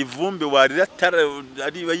taratumuye ivumbi, warira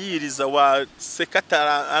ariba yiriza, waseka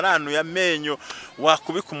aranuye amenyo,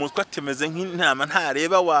 wakubika umutwe atemeze nk'intama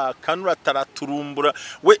ntareba, wakanura taraturumbura,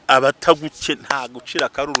 we abataguke nta gucira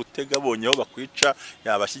akarurutega. Abonye aho bakwica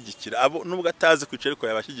yabashyigikira, nubwo atazi kwica ariko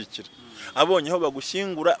yabashyigikira. Abonye aho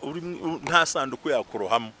bagushyingura nta sanduku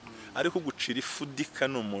yakurohamo, ariko gucira ifudika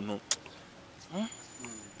ni umuntu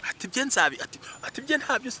ati bye nzabi, ati bye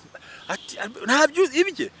ntabyo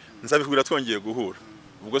ibye nzabikubwira twongeye guhura.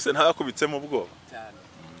 Ubwo se ntabakubitsemo ubwoba.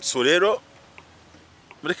 So rero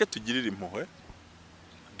mureke tugirire impuhwe,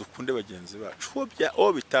 dukunde bagenzi bacu,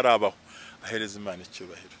 uwo bitarabaho ahereza Imana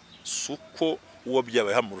icyubahiro. Suko uwo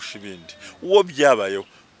byabaye hamurusha ibindi, uwo byabayeho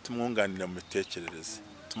tumwunganira mu mitekerereze,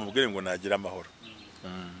 tumubwire ngo nagira amahoro.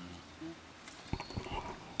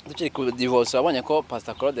 Tukiri ku divorce, wabonye ko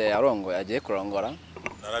Pastor Claude yarongoye agiye kurongora?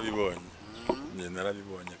 Narabibonye.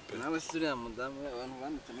 Narabibonye pe. Nawe suriya mudamu abantu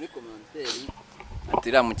banditse muri commentaire ati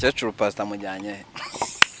iriya mukecuru Pastor mujyanye.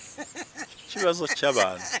 Kibazo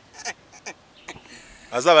cy'abantu.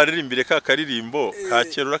 azaba aririmbire ka karirimbo ka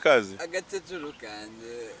kera urakazi agacecuru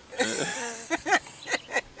kanje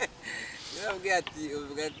yarabwiye ati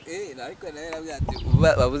uvuga ariko nawe yarabwiye ati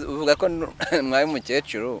uvuga ko mwaye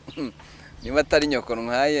umukecuru niba atari nyoko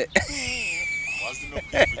ntwaye wazi no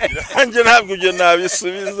kwivugira hanjye ntabwo ibyo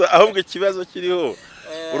nabisubiza ahubwo ikibazo kiriho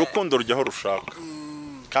urukundo rujyaho rushaka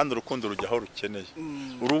kandi urukundo rujyaho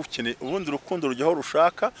rukeneye ubundi urukundo rujyaho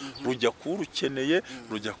rushaka rujya kurukeneye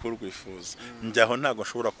rujya kurwifuza njyaho ntago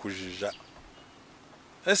nshobora kujija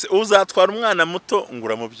ese uzatwara umwana muto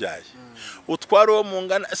ngura mubyaye utwara uwo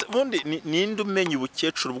mungana ubundi ninde umenya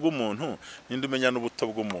ubukecuru bw'umuntu ninde umenya n'ubuto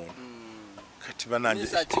bw'umuntu katiba nanjye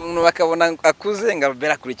umuntu bakabona akuze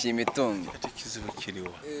ngabera kurikiye imitungo kizibo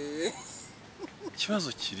kiriwa ikibazo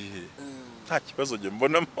kirihe nta kibazo nge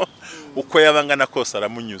mbonamo uko yabangana kose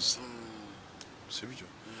aramunyuza sibyo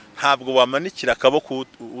ntabwo wamanikira akaboko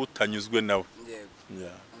utanyuzwe nawe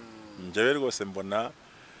njyewe rwose mbona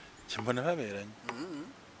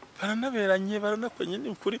baberanye baranakwanye ni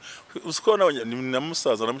ukuri uziko na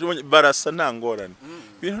musaza namubonye barasa nta ngorane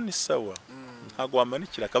ibintu ni sawa ntabwo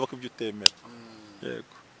wamanikira akaboko ibyo utemera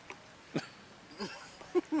yego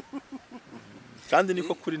kandi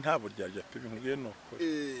niko kuri nta buryarya pe binkubwiye nuko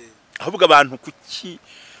ahubwo abantu kuki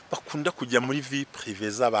bakunda kujya muri vie privée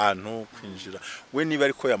z'abantu kwinjira we niba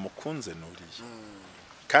ariko yamukunze nuriye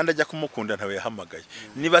kandi ajya kumukunda ntawe yahamagaye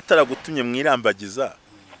niba ataragutumye mwirambagiza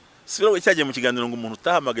sibiro cyagiye mu kiganiro ngo umuntu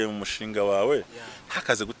utahamagaye mu mushinga wawe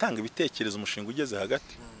hakaze gutanga ibitekerezo umushinga ugeze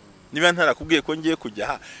hagati niba ntarakubwiye ko ngiye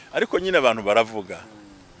kujya ariko nyine abantu baravuga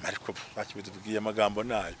ariko bakibitubwiye amagambo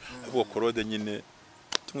nayo ahubwo Claude nyine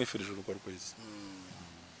tumwifurije urugo rwiza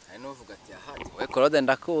nuvuga ati ahati we Claude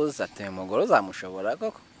ndakuza ati mugore ntazamushobora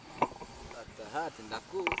koko atahati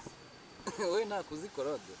ndakuza we nakuzi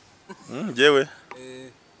Claude njyewe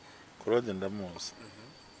Claude ndamuzi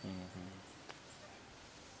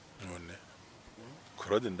none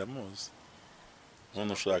Claude ndamuzi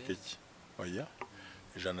none ushaka iki oya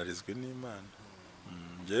ijana rizwe n'Imana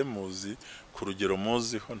njye muzi ku rugero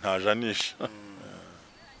muziho ntajanisha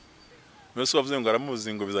mwese wavuze ngo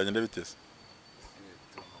aramuzi ngo bizagenda bitese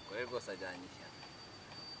rwose ajyanyishya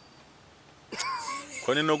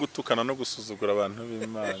ko ni no gutukana no gusuzugura abantu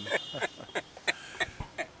b'Imana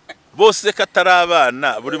bose katari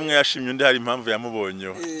abana buri mwe yashimye undi hari impamvu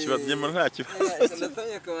yamubonyeho kibazo nta kibazo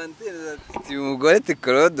natamye commentaire ati umugore ati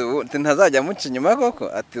Claude ntazajya amuca inyuma koko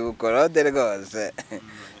ati Claude rwose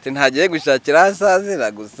ntagiye gushakira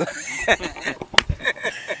asazira gusa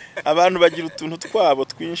abantu bagira utuntu twabo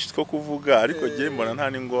twinshi two kuvuga ariko giye mbona nta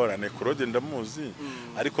n'ingorane Claude ndamuzi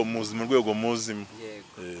ariko muzi mu rwego muzimo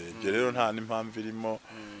ibyo rero nta n'impamvu irimo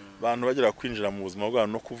abantu bagira kwinjira mu buzima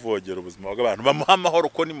bw'abantu no kuvogera ubuzima bw'abantu bamuha amahoro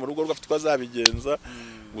ko ni mu rugo rwafite twazabigenza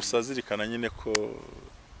gusa zirikana nyine ko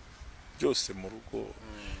byose mu rugo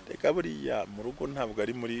reka buriya mu rugo ntabwo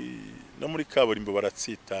ari no muri kaburimbo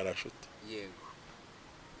baratsitara nshuti yego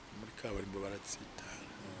muri kaburimbo baratsitara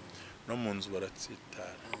no mu nzu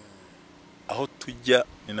baratsitara aho tujya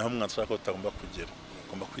ni naho mwanshaka ko utagomba kugera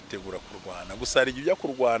ugomba kwitegura kurwana gusa hari igihe ujya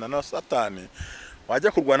kurwana na satani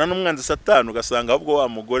wajya kurwana n'umwanzi satani ugasanga ahubwo wa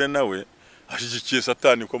mugore nawe ashigikiye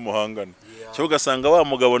satani ko muhangana cyo ugasanga wa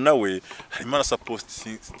mugabo nawe harimo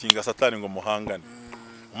arasupportinga satani ngo muhangane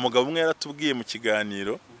umugabo umwe yaratubwiye mu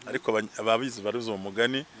kiganiro ariko ababizi baruzo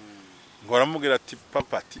umugani ngo aramubwira ati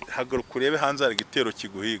papa ati haguruka urebe hanze hari igitero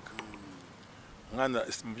kiguhiga mwana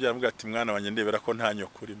mubyara ati mwana wanjye ndebera ko nta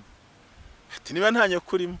nyoko urimo ati niba nta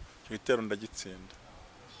nyoko urimo icyo gitero ndagitsinda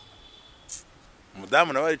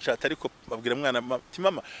umudamu nawe aricata ariko babwira mwana ati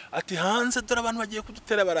mama ati hanze dore abantu bagiye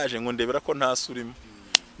kudutera baraje ngo ndebera ko nta surimo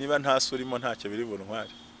niba nta surimo ntacyo biri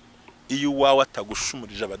buntware iyo wawe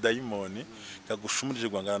atagushumurije abadayimoni kagushumurije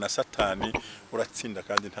gwangana na satani uratsinda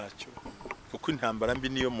kandi ntacyo kuko intambara mbi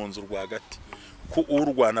niyo mu nzu rwagati ko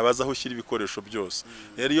urwana bazaho ushyira ibikoresho byose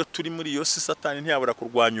rero iyo turi muri iyo satani ntiyabura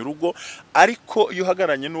kurwanya urugo ariko iyo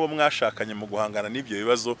hagaranye n'uwo mwashakanye mu guhangana n'ibyo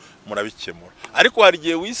bibazo murabikemura ariko hari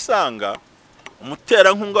gihe wisanga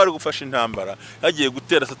umutera nkunga wari gufasha intambara yagiye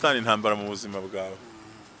gutera satani intambara mu buzima bwawe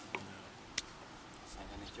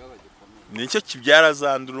nicyo kibyara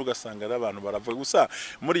zanduru ugasanga ari abantu baravuga gusa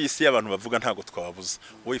muri iyi si y'abantu bavuga ntago twababuza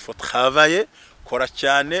wowe ifo travailler kora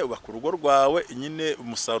cyane ubaka urugo rwawe nyine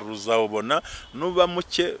umusaruro uzawubona nuba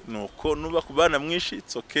muke nuko nuba kubana mwinshi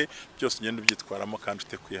itsoke byose ugenda ubyitwaramo kandi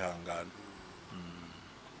ute kwihangana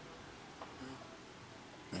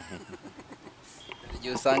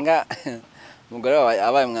igihe usanga umugore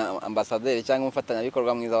abaye ambasaderi cyangwa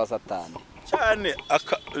umufatanyabikorwa mwiza wa satani cyane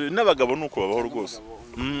n'abagabo nuko babaho rwose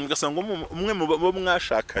ugasanga umwe mu bo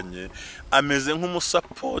mwashakanye ameze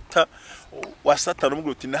nk'umusapota wa Satani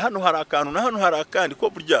umubwira uti na hano hari akantu na hano hari akandi ko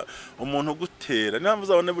burya umuntu gutera niba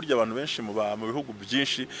muzabone burya abantu benshi mu bihugu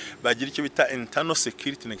byinshi bagira icyo bita internal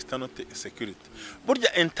security na external security.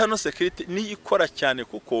 Burya internal security niyo ikora cyane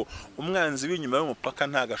kuko umwanzi w'inyuma y'umupaka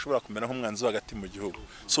ntago ashobora kumera nk'umwanzi hagati mu gihugu.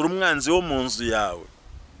 So umwanzi wo mu nzu yawe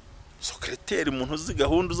secretary umuntu uzi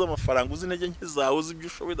gahunda z'amafaranga uzi intege nke zawe uzi ibyo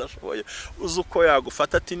ushoboye udashoboye uzi uko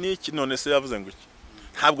yagufata ati niki none se yavuze ngo iki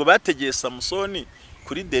ntabwo bategeye Samusoni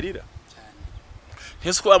kuri Delila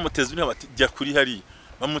ntese ko bamuteza ibintu bati jya kuri hari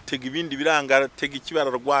bamutega ibindi birangara tega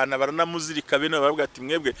ikibararwana baranamuzirika bene baravuga ati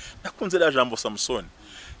mwebwe nakunze ra jambo Samusoni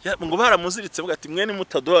ngo baramuziritse bavuga ati mwene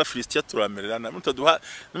mutaduha Filistia turamererana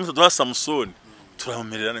mutaduha Samusoni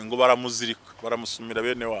turamererana ngo baramuzirika baramusumira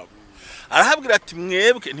bene wabo arahabwira ati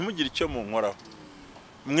mwebwe ntimugire icyo munkoraho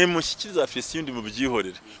mwe mushyikiriza Filistia yundi mu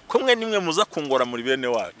byihorere ko mwe nimwe muza kungora muri bene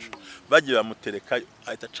wacu bagiye bamutereka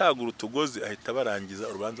ahita cagura utugozi ahita barangiza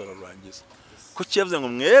urubanza barurangiza ko kiyavuze ngo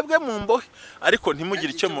mwebwe mu mbohe ariko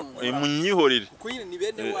ntimugire icyo munyihorere kuko yine ni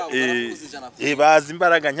bene wabo barakuzijana bazi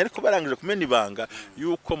imbaraga ariko barangije kumena ibanga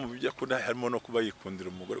yuko mu bijya kuda harimo no kuba yikundira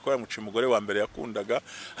umugore ko yamuciye umugore wa mbere yakundaga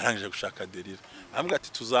arangije gushaka Delila ambwa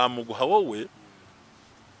ati tuzamuguha wowe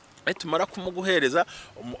tumara kumuguhereza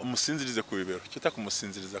umusinzirize ku bibero cyita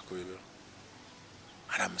kumusinziriza ku bibero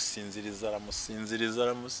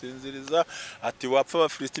aramusinziriza ati wapfa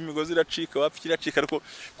abafilisiti imigozi iracika wapfa iracika ariko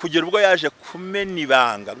kugera ubwo yaje kumena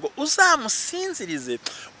ibanga ngo uzamusinzirize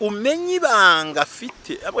umenye ibanga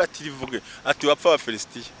afite abwo ati rivuge ati wapfa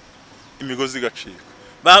abafilisiti imigozi igacika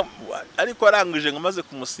ariko arangije ngo amaze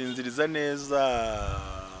kumusinziriza neza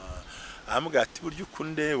ambwa ati buryo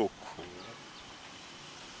ukundeba uko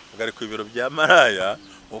ugari ku bibero bya maraya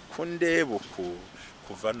ukundeba uko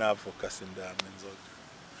kuva navuka sindamwe inzoga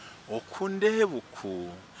ukundeba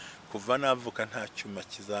uku kuva navuka nta cyuma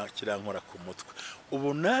kirankora ku mutwe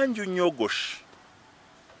ubu nanjye unyogoshe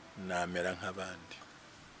namera nk'abandi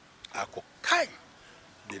ako kanya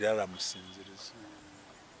biraramusinziriza.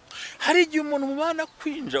 Hari igihe umuntu mubana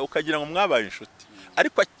kwinja ukagira ngo mwabaye inshuti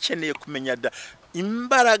ariko akeneye kumenya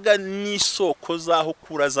imbaraga n'isoko zaho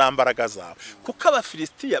kura za mbaraga zawe kuko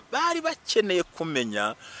abafilisitiya bari bakeneye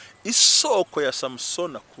kumenya isoko ya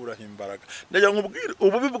Samusoni akuraho imbaraga. Ndagira nkubwire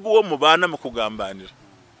ububi bw'uwo mubana mu kugambanira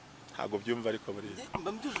ntago byumva ariko buriya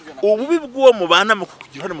ububi bw'uwo mubana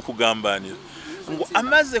mu kugambanira ngo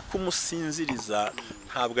amaze kumusinziriza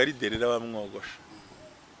ntabwo ari Delila bamwogosha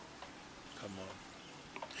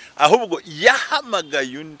ahubwo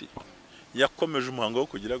yahamagaye undi yakomeje umuhango wo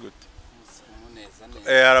kugira gute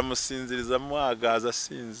aramusinziriza muhagaza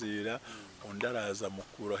asinzira undi araza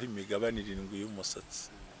mukuraho imigabane 7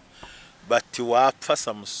 y'umusatsi bati wapfa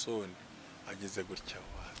Samusoni ageze gutya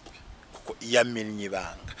wapi kuko yamenye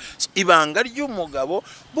ibanga ry'umugabo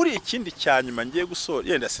buri ikindi cyanyuma ngiye gusora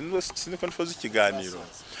yenda siniko nifuza ikiganiro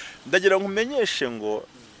ndagira ngo umenyeshe ngo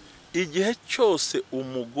igihe cyose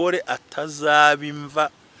umugore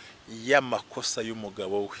atazabimva y'amakosa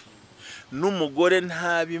y'umugabo we n'umugore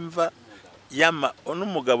ntabimva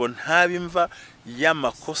n'umugabo ntabimva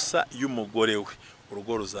y'amakosa y'umugore we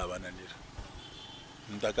urugo ruzabananira.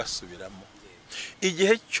 Ndagasubiramo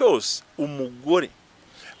igihe cyose umugore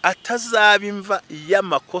atazabimva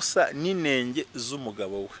y'amakosa n'inenge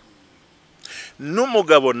z'umugabo we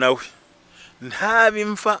n'umugabo nawe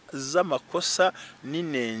ntabimva z'amakosa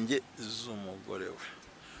n'inenge z'umugore we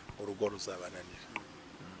urugo ruzabananira.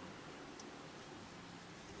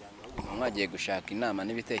 Mwagiye gushaka inama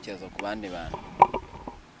n'ibitekerezo ku bandi bantu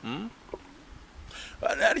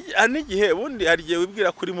ari igihe bundi hari igihe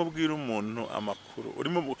wibwira kuri mubwira umuntu amakuru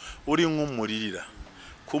uri nk'umuririra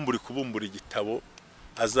kumbura kubumbura igitabo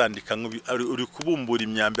azandika uri kubumbura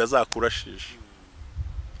imyambi azakurashisha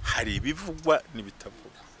hari ibivugwa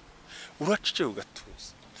n'ibitavugwa uracice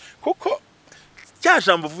ugatuza kuko cya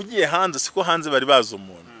jambo uvugiye hanze siko hanze bari baza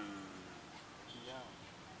umuntu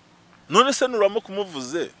none se nuramo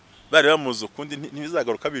kumuvuze bari bamuzo kundi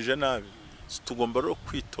ntibizagaruka bije nabi tugomba rero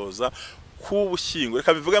kwitoza kubushyingo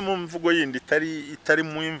reka bivuge mu mvugo yindi itari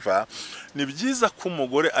mu imva ni byiza ko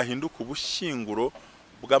umugore ahinduka ubushyinguro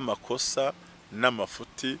bw'amakosa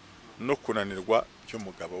n'amafuti no kunanirwa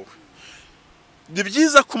by'umugabo we. Ni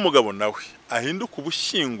byiza ko umugabo nawe ahinduka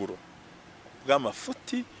ubushyinguro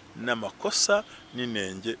bw'amafuti n'amakosa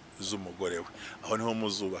n'inenge z'umugore we aho niho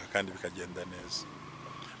muzubaka kandi bikagenda neza.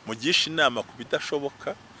 Mugisha inama ku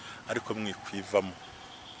bidashoboka ariko mwikwivamo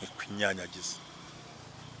mwikwinyanyagisa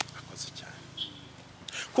akoze cyane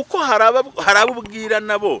kuko hari abubwira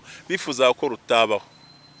nabo bifuza ko rutabaho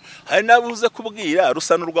hari nabuze kubwira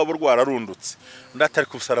rusa n'urwabo rwararundutse ndatari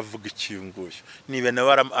kubusara avuga ikinguye nibe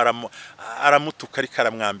nawe aramutuka ari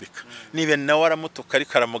karamwambika nibe nawe aramutuka ari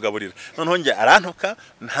karamugaburira noneho nge arantuka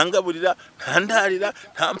ntangaburira ntandarira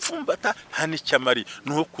ntampfumbata nta n'icyamari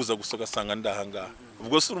nuho kuza gusoga sanga ndahanga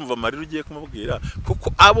ubwo se urumva marira ugiye kumubwira kuko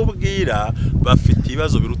abo bwira bafite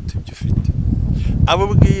ibibazo biruta ibyo ufite abo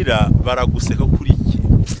bwira baraguseka kuri iki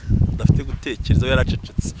udafite gutekereza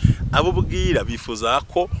yaracecetse abo bwira bifuza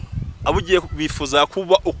ko abugiye bifuza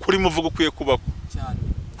kuba ukuri muvuga ukwiye kubaho cyane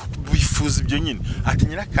bifuza ibyo nyine ati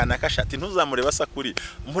nyirakana kashati ntuzamure basa kuri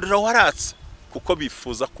umuriro waratse kuko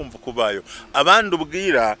bifuza kumva kubayo abandi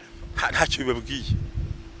ubwira ntacyo bibabwiye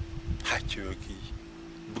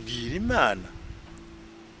bwira Imana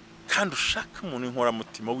kandi ushaka umuntu inkora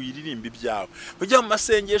mutima wiririmba ibyawe ujya mu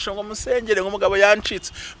masengesho ngo musengere ngo umugabo yancitse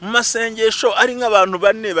mu masengesho ari nk'abantu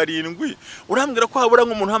 4-7 urambwira ko habura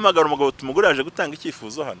nk'umuntu hamagara umugabo tumugore yaje gutanga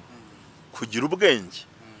icyifuzo hano kugira ubwenge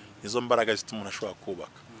izo mbaraga zituma umuntu ashobora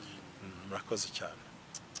kubaka murakoze cyane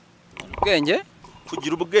ubwenge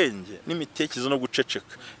kugira ubwenge n'imitekerezo no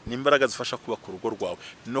guceceka n'imbaraga zifasha kubaka urugo rwawe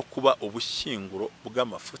no kuba ubushyinguro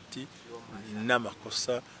bw'amafuti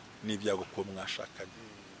n'amakosa n'ibyago ko mwashakanye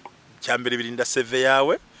cyambere birinda CV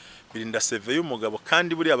yawe birinda CV y'umugabo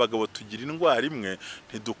kandi buri abagabo tugira indwara imwe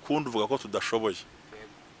ntidukunda uvuga ko tudashoboye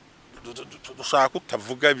dushaka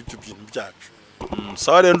kutavuga ibyo bintu byacu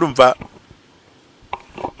sawa rero ndumva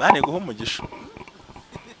Mane guha umugisha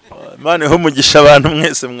Mane ho umugisha abantu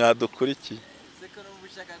mwese mwadukurikiye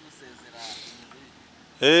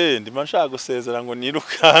ndimo nshaka gusezera ngo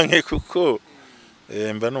nirukanke kuko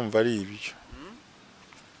mba numva ari ibyo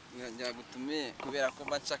gutumiye kubera ko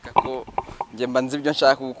bacaka ko nge mba nzi ibyo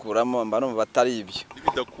nshaka gukuramo mba numva batari ibyo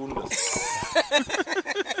bidakunda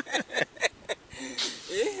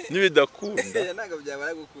nibidakunda ntago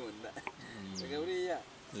byabara gukunda buriya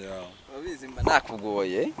babizi mba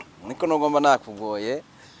nakugoye niko nugomba nakugoye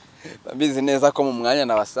babizi neza ko mu mwanya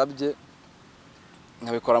nabasabye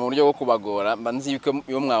nkabikora mu buryo bwo kubagora mba nzi yuko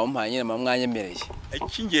iyo mwamumpaye nyine mwanyemereye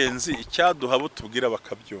icy'ingenzi icyaduha bo tubwira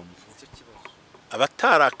bakabyumva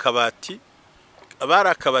abatarakabati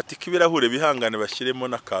abarakabati k'ibirahure bihangane bashyiremo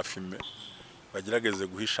na kafime bagerageze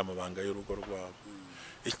guhisha amabanga y'urugo rwabo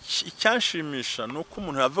icyanshimisha nuko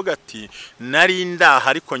umuntu yavuga ati nari ndaha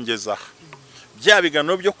ariko ngezaha bya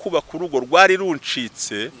bigano byo kubaka urugo rwari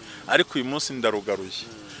runcitse ariko uyu munsi ndarugaruye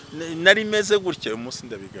nari meze gutya uyu munsi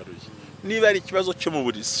ndabigaruye niba ari ikibazo cyo mu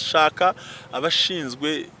buri shaka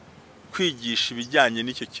abashinzwe kwigisha ibijyanye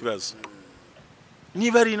n'icyo kibazo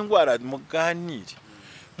niba ari indwara muganire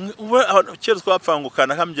kera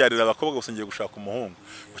twapfangukana kambyarira abakobwa gusa ngiye gushaka umuhungu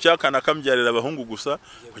cyakana kambyarira abahungu gusa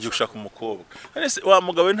ugiye gushaka umukobwa wa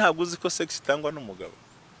mugabo ntabwo uzi ko sex itangwa n'umugabo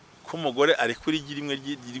ko umugore ari kuri rimwe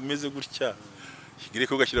rimeze gutya higire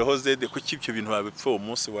ko gashyiraho zede ko cy'ibyo bintu babipfa uwo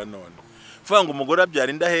munsi wa none vuga ngo umugore abyara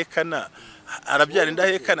indahekana arabyara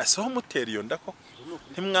indahekana so mutera iyo ndako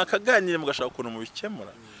ntimwakaganire mugashaka ukuntu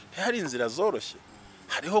mubikemura hari inzira zoroshye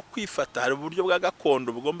hariho kwifata hari uburyo bwa gakondo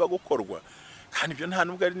bugomba gukorwa kandi ibyo nta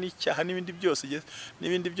nubwo ari n'icyaha n'ibindi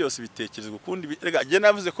byose bitekerezwa kundi rega je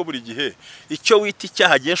navuze ko buri gihe icyo wita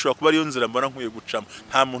icyaha gishobora kuba ariyo nzira mbona nkwiye gucamo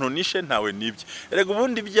nta muntu nishe ntawe nibye rega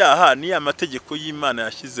ubundi byaha ni amategeko y'Imana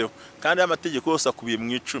yashyizeho kandi amategeko yose akubiye mu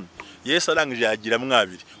 10 Yesu arangije yagira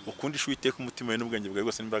mwabiri ukundi shwite ku mutima we n'ubwenge bwawe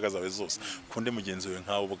bwose n'imbaraga zawe zose kunde mugenzi we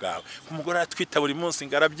nkawe ubwawe umugore atwita buri munsi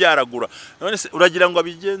ngarabyaragura none se uragira ngo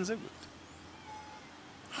abigenze gute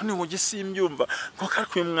hano ngo gisimbyumva ko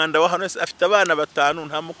kakuye umwanda wa hano afite abana 5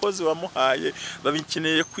 nta mukozi wamuhaye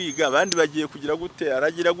babikeneye kwiga abandi bagiye kugira gute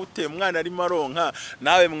aragira gute umwana ari maronka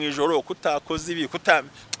nawe mwijoro kutakoze ibi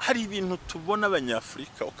hari ibintu tubona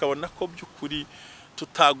abanyafrika ukabona ko by'ukuri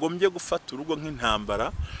tutagombye gufata urugo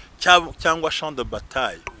nk'intambara cyangwa champ de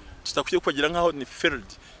bataille tutakwiye kugira nkaho ni field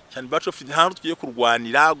cyane battlefield hantu tugiye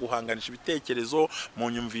kurwanira guhanganisha ibitekerezo mu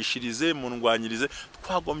nyumvishirize mu ndwanyirize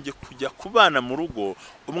twagombye kujya kubana mu rugo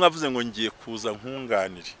umwe avuze ngo ngiye kuza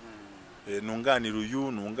nkunganire nunganira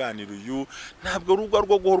uyu ntabwo rugo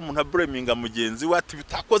rwo guhora umuntu abreminga mugenzi we ati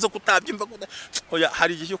bitakoze kutabyimva oya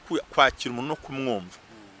hari igihe kwakira umuntu no kumwumva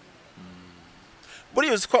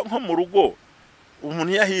buriya nko mu rugo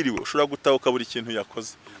umuntu yahiriwe ushobora gutahuka buri kintu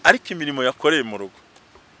yakoze ariko imirimo yakoreye mu rugo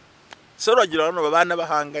sorogira hano babana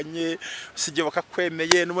bahanganye sije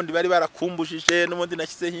bakakwemeye n'ubundi bari barakumbujije n'ubundi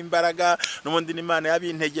nashyizeho imbaraga n'ubundi n'Imana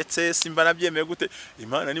yabintegetse simba nabyemeye gute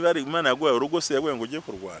Imana niba ari Imana yaguhaye urugo se yaguye ngo ugiye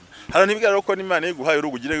kurwana hano nibwira ko n'Imana iguhaye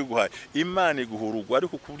urugo ugire guhaye Imana iguha urugo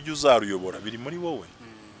ariko ku buryo uzaruyobora biri muri wowe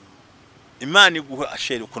Imana iguha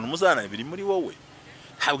ashere ukuntu muzana biri muri wowe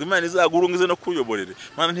ntabwo Imana izagurungize no kuyoborere.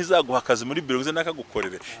 Imana ntizaguha akazi muri biro ngize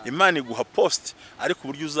nakagukorere. Imana iguha post ariko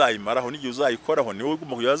uburyo uzayimaraho n'igihe uzayikoraho ni wowe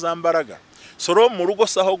ugomba kuyazambaraga. Soro mu rugo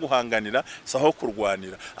saho guhanganira, saho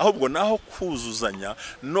kurwanira, ahubwo naho kuzuzanya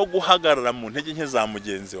no guhagarara mu ntege nke za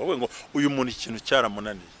mugenzi wawe ngo uyu muntu ikintu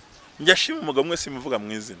cyaramunaniye. Njyashima umugabo mwese muvuga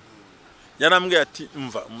mu izina. Yarambwiye ati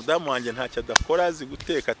mva umudamu wanjye ntacyo adakora azi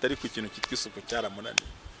guteka atari ku kintu kitwa isuku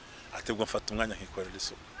cyaramunaniye. Ati ubwo mfata umwanya nkikorera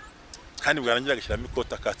isuku. Kandi bwarangira agashyiramo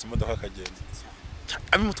ikoti akatsa imodoka akagenda.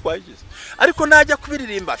 Abimutwayigize. Ariko najya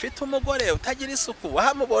kubiririmba afite umugore utagira isuku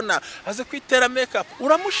wahamubona aze kwitera makeup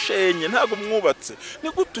uramushenye ntago mwubatse. Ni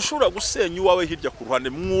gute ushobora gusenya uwawe hirya ku ruhande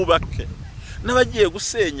mwubake. N'abagiye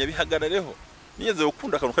gusenya bihagarareho. Nigeze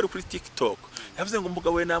gukunda akantu kari kuri TikTok. Yavuze ngo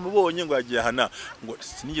umugabo we namubonye ngo yagiye hana ngo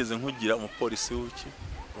sinigeze nkugira umupolisi w'iki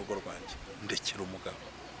urugo rwanjye ndekera umugabo.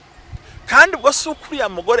 Kandi ubwo si ukuri ya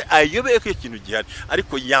mugore ayobeye ko ikintu gihari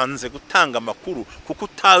ariko yanze gutanga amakuru kuko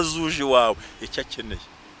utazuje wawe icyo akeneye.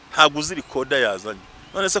 Ntabwo uzi rikoda yazanye.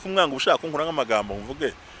 None se kumwanga ubushaka kunkura nk'amagambo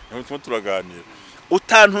mvuge nimutwe turaganira.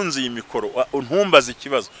 Utantunze iyi mikoro untumbaza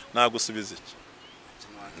ikibazo nagusubiza iki.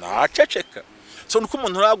 Naceceka. So nuko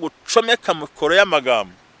umuntu aragucomeka mikoro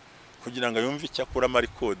y'amagambo kugira ngo yumve icyo akora ama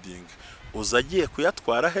recording. Uzagiye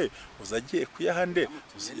kuyatwara he uzagiye kuyahande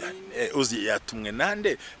uzi yatumwe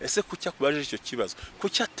nande ese kucya kubaje icyo kibazo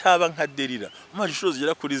kucya ataba nka derira amajisho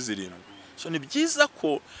zigera kuri 7. So ni byiza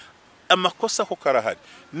ko amakosa ko karahari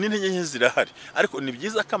n'intege nke zirahari ariko ni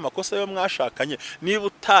byiza ko amakosa yo mwashakanye niba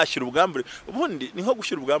utashyira ubwambure ubundi ni nko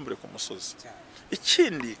gushyira ubwambure ku musozi.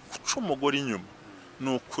 Ikindi guca umugore inyuma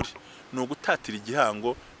ni ukuri ni ugutatira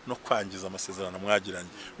igihango no kwangiza amasezerano mwagiranye.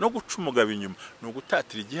 No guca umugabo inyuma no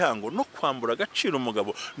gutatira igihango no kwambura agaciro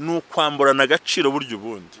umugabo no kwamburana agaciro buryo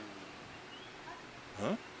bundi.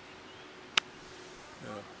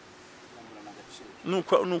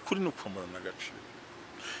 Nukuri no kwamburana agaciro.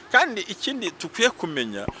 Kandi ikindi tukwiye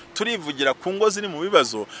kumenya turivugira ku ngo ziri mu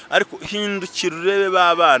bibazo ariko hindukira urebe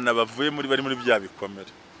babana bavuye bari muri bya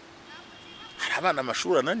bikomere. Hari abana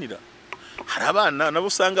amashuri ananira. Hari abana nabo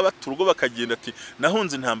usanga baturugo bakagenda ati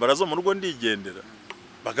nahunze intambara zo mu rugo ndigendera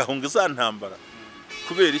bagahunga za ntambara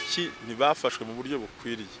kubera iki ntibafashwe mu buryo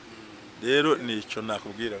bukwiriye. Rero ni icyo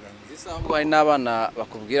nakubwiraga. Ahubwo hari n'abana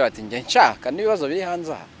bakubwira bati nge nshaka n'ibibazo biri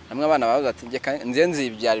hanze aha. Namwe abana bavuze ati nge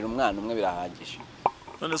nzibyarira umwana umwe birahagije.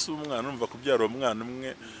 None se umwana urumva kubyara umwana umwe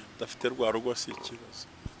udafite rwa rugo si ikibazo.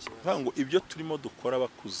 Ngo ibyo turimo dukora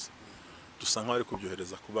bakuze dusa nkaho ari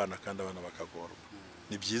kubyohereza ku bana kandi abana bakagorwa.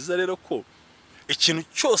 Ni byiza rero ko ikintu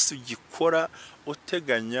cyose gikora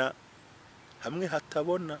uteganya hamwe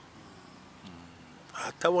hatabona.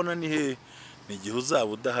 Hatabona ni he ni igihe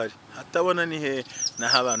uzaba udahari. Hatabona ni he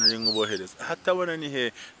naho abantu ari nk'ubohereza. Hatabona ni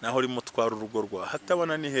he naho uri mutwara urugo rwa.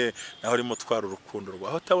 Hatabona ni he naho uri mutwara urukundo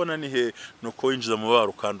rwa. Hatabona ni he nuko winjiza mu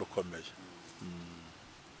baro kandi ukomeye.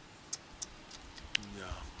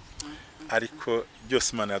 Ariko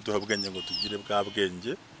byose Imana yaduha ubwenge ngo tugire bwa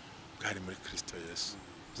bwenge bwari muri Kristo Yesu.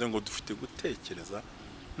 Ngo dufite gutekereza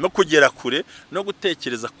no kugera kure no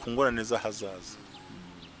gutekereza ku ngorane z'ahazaza.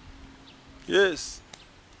 Yes.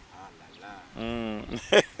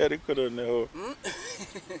 Ariko noneho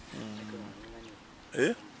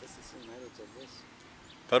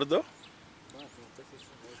Pardon?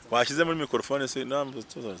 Washyize muri mikrofone se ntabwo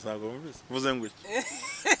ntabwo mbizi. Vuze ngo iki?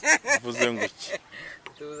 Vuze ngo iki?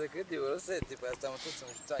 Tuvuze ko divorce Pastor Mutesi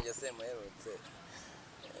mutangiye se muherutse.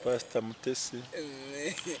 Pastor Mutesi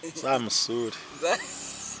zamusure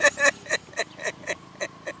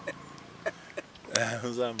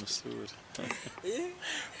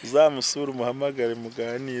zamusure umuhamagare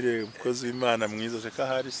muganire umukozi w'Imana mwiza shaka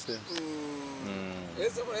hari se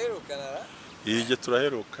ese muraherukana yije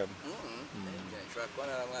turaherukana nshaka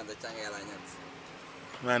kubona aramwanda cyangwa yaranyatse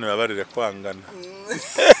Mwana babarire kwangana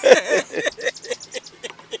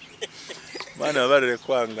Mwana babarire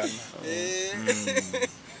kwangana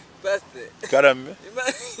Pastor Karame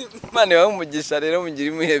Imana yamugisha rero mugira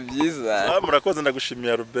imuhe byiza. Murakoze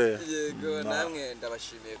ndagushimiye Robert. Yego namwe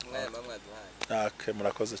ndabashimiye kumwanya mwaduhaye.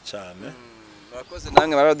 Murakoze cyane. Murakoze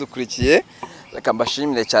namwe baradukurikiye. Reka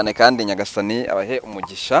mbashimire cyane kandi Nyagasani abahe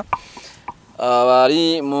umugisha.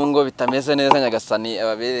 Abari mu ngo bitameze neza Nyagasani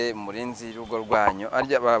ababere murinzi y'urugo rwanyu.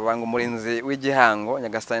 Arya banga umurinzi w'igihango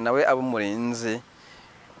Nyagasani nawe abo murinzi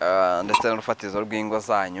ndetse n'urufatizo rw'ingo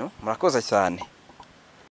zanyu. Murakoze cyane.